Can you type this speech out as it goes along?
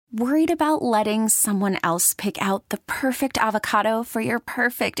Worried about letting someone else pick out the perfect avocado for your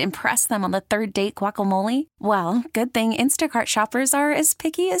perfect impress them on the third date guacamole? Well, good thing Instacart shoppers are as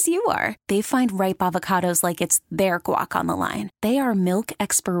picky as you are. They find ripe avocados like it's their guac on the line. They are milk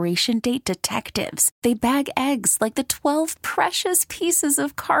expiration date detectives. They bag eggs like the 12 precious pieces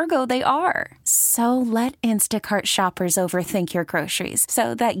of cargo they are. So let Instacart shoppers overthink your groceries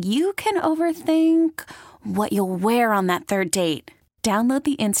so that you can overthink what you'll wear on that third date. Download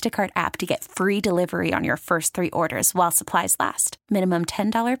the Instacart app to get free delivery on your first 3 orders while supplies last. Minimum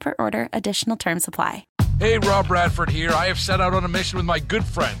 $10 per order. Additional terms apply. Hey, Rob Bradford here. I have set out on a mission with my good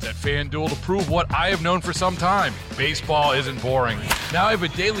friends at FanDuel to prove what I have known for some time. Baseball isn't boring. Now I have a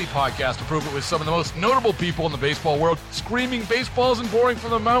daily podcast to prove it with some of the most notable people in the baseball world, screaming baseball isn't boring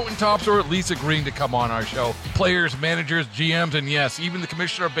from the mountaintops, or at least agreeing to come on our show. Players, managers, GMs, and yes, even the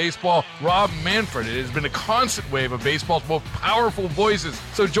commissioner of baseball, Rob Manfred. It has been a constant wave of baseball's most powerful voices.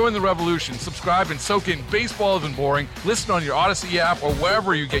 So join the revolution. Subscribe and soak in Baseball Isn't Boring. Listen on your Odyssey app or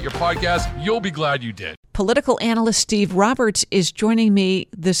wherever you get your podcasts. You'll be glad you did. Political analyst Steve Roberts is joining me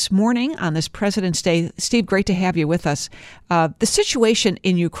this morning on this President's Day. Steve, great to have you with us. The situation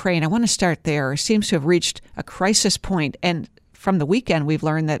in Ukraine, I want to start there, seems to have reached a crisis point. And from the weekend, we've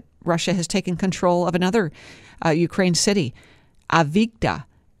learned that Russia has taken control of another Ukraine city, Avdiivka,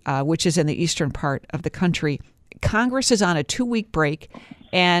 which is in the eastern part of the country. Congress is on a 2-week break,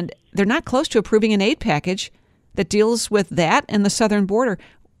 and they're not close to approving an aid package that deals with that and the southern border.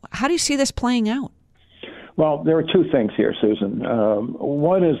 How do you see this playing out? Well, there are two things here, Susan.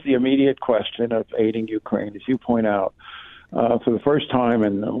 One is the immediate question of aiding Ukraine. As you point out, for the first time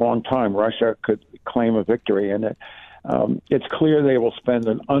in a long time, Russia could claim a victory, and it's clear they will spend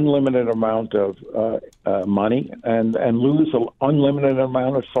an unlimited amount of money and lose an unlimited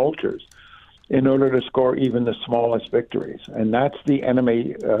amount of soldiers in order to score even the smallest victories. And that's the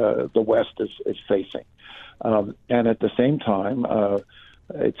enemy the West is facing. And at the same time,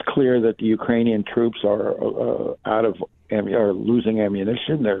 it's clear that the Ukrainian troops are losing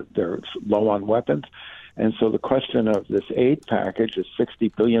ammunition. They're low on weapons. And so the question of this aid package, this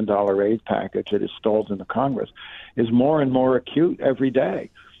 $60 billion aid package that is stalled in the Congress, is more and more acute every day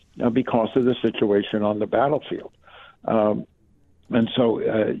because of the situation on the battlefield. And so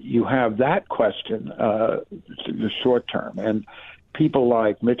you have that question, the short term. And people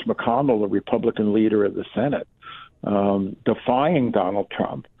like Mitch McConnell, the Republican leader of the Senate, defying Donald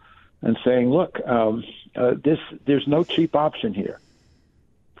Trump and saying, look, there's no cheap option here.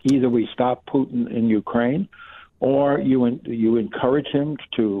 Either we stop Putin in Ukraine or you encourage him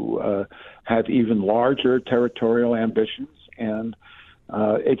to have even larger territorial ambitions. And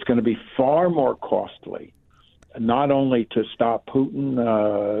it's going to be far more costly, not only to stop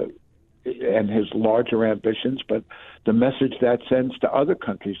Putin and his larger ambitions, but the message that sends to other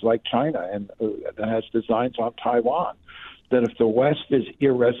countries like China and that has designs on Taiwan, that if the West is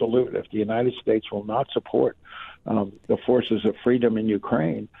irresolute, if the United States will not support the forces of freedom in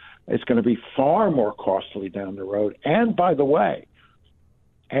Ukraine, it's going to be far more costly down the road. And by the way,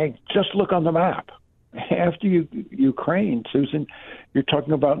 hey, just look on the map. After Ukraine, Susan, you're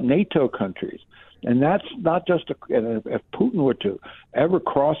talking about NATO countries. And that's not just if Putin were to ever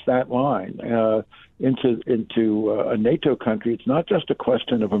cross that line into a NATO country, it's not just a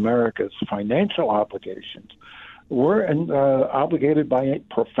question of America's financial obligations. We're obligated by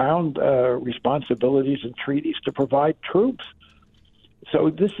profound responsibilities and treaties to provide troops.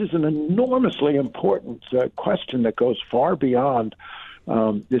 So this is an enormously important question that goes far beyond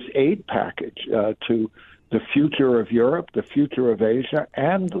this aid package to the future of Europe, the future of Asia,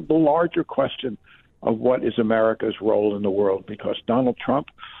 and the larger question of what is America's role in the world, because Donald Trump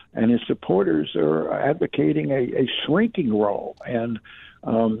and his supporters are advocating a shrinking role. And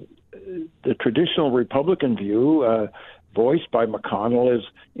the traditional Republican view voiced by McConnell is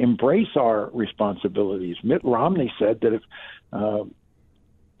embrace our responsibilities. Mitt Romney said that if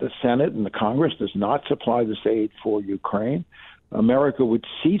the Senate and the Congress does not supply this aid for Ukraine, America would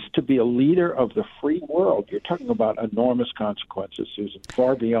cease to be a leader of the free world. You're talking about enormous consequences, Susan,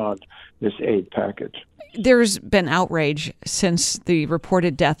 far beyond this aid package. There's been outrage since the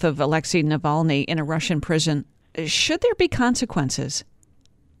reported death of Alexei Navalny in a Russian prison. Should there be consequences?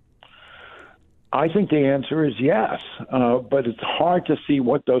 I think the answer is yes, but it's hard to see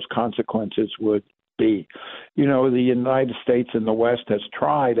what those consequences would be. You know, the United States and the West has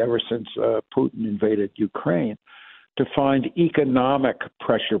tried ever since Putin invaded Ukraine to find economic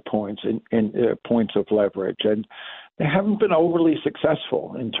pressure points and points of leverage. And they haven't been overly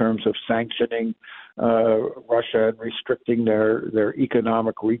successful in terms of sanctioning Russia and restricting their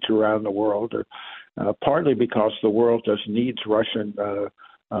economic reach around the world, partly because the world just needs Russian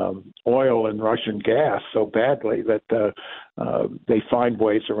oil and Russian gas so badly that they find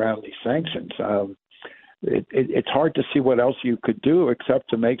ways around these sanctions. It's hard to see what else you could do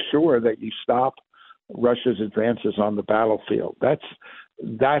except to make sure that you stop Russia's advances on the battlefield. That's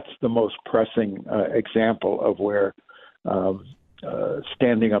the most pressing example of where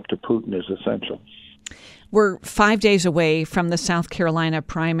standing up to Putin is essential. We're 5 days away from the South Carolina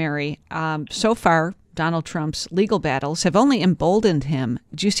primary. So far, Donald Trump's legal battles have only emboldened him.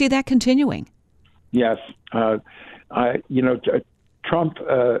 Do you see that continuing? Yes. Trump,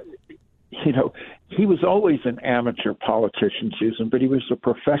 he was always an amateur politician, Susan, but he was a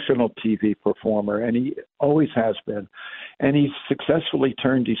professional TV performer, and he always has been. And he's successfully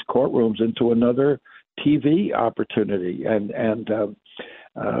turned these courtrooms into another TV opportunity. And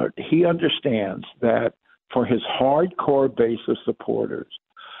he understands that for his hardcore base of supporters,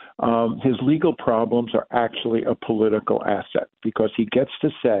 his legal problems are actually a political asset because he gets to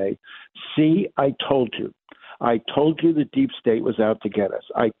say, see, I told you. I told you the deep state was out to get us.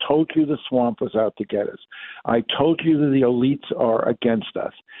 I told you the swamp was out to get us. I told you that the elites are against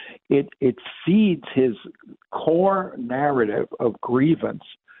us. It feeds his core narrative of grievance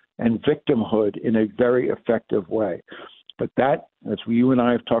and victimhood in a very effective way. But that, as you and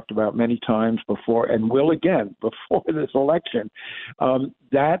I have talked about many times before, and will again before this election,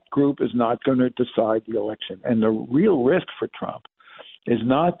 that group is not going to decide the election. And the real risk for Trump is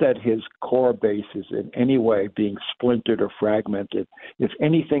not that his core base is in any way being splintered or fragmented. If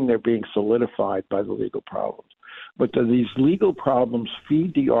anything, they're being solidified by the legal problems. But these legal problems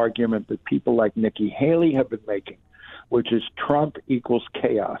feed the argument that people like Nikki Haley have been making, which is Trump equals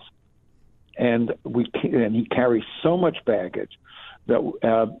chaos. And he carries so much baggage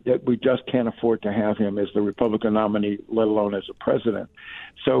that we just can't afford to have him as the Republican nominee, let alone as a president.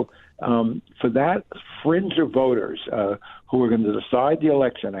 So for that fringe of voters who are going to decide the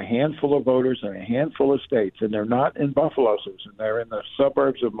election, a handful of voters in a handful of states, and they're not in Buffalo, Susan, they're in the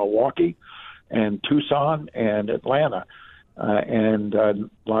suburbs of Milwaukee and Tucson and Atlanta and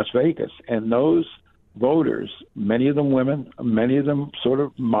Las Vegas. And those voters, many of them women, many of them sort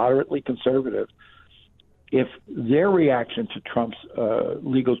of moderately conservative, if their reaction to Trump's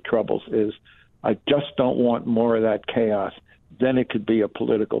legal troubles is, I just don't want more of that chaos, then it could be a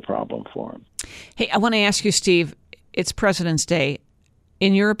political problem for him. Hey, I want to ask you, Steve, it's President's Day.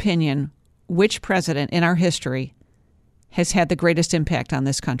 In your opinion, which president in our history has had the greatest impact on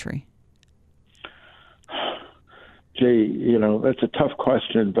this country? Gee, that's a tough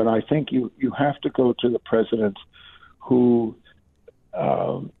question, but I think you have to go to the presidents who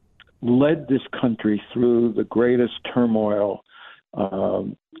led this country through the greatest turmoil,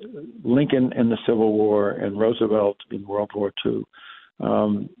 Lincoln in the Civil War and Roosevelt in World War II.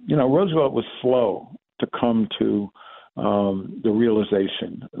 Roosevelt was slow to come to the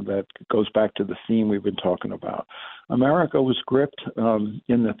realization that goes back to the theme we've been talking about. America was gripped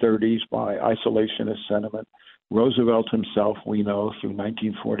in the 30s by isolationist sentiment. Roosevelt himself, we know, through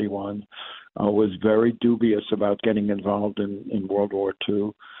 1941, was very dubious about getting involved in World War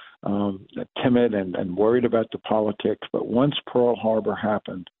II, timid and worried about the politics. But once Pearl Harbor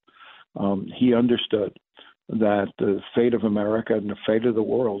happened, he understood that the fate of America and the fate of the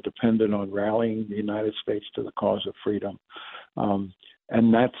world depended on rallying the United States to the cause of freedom.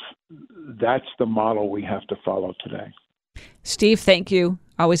 And that's the model we have to follow today. Steve, thank you.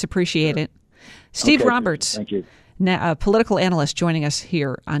 Always appreciate it. Steve Roberts, thank you. A political analyst, joining us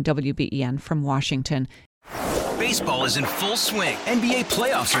here on WBEN from Washington. Baseball is in full swing. NBA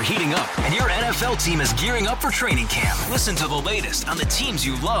playoffs are heating up, and your NFL team is gearing up for training camp. Listen to the latest on the teams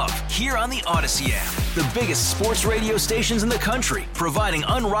you love here on the Odyssey app. The biggest sports radio stations in the country, providing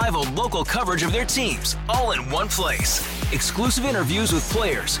unrivaled local coverage of their teams, all in one place. Exclusive interviews with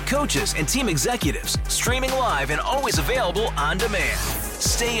players, coaches, and team executives, streaming live and always available on demand.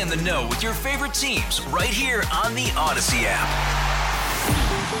 Stay in the know with your favorite teams right here on the Odyssey app.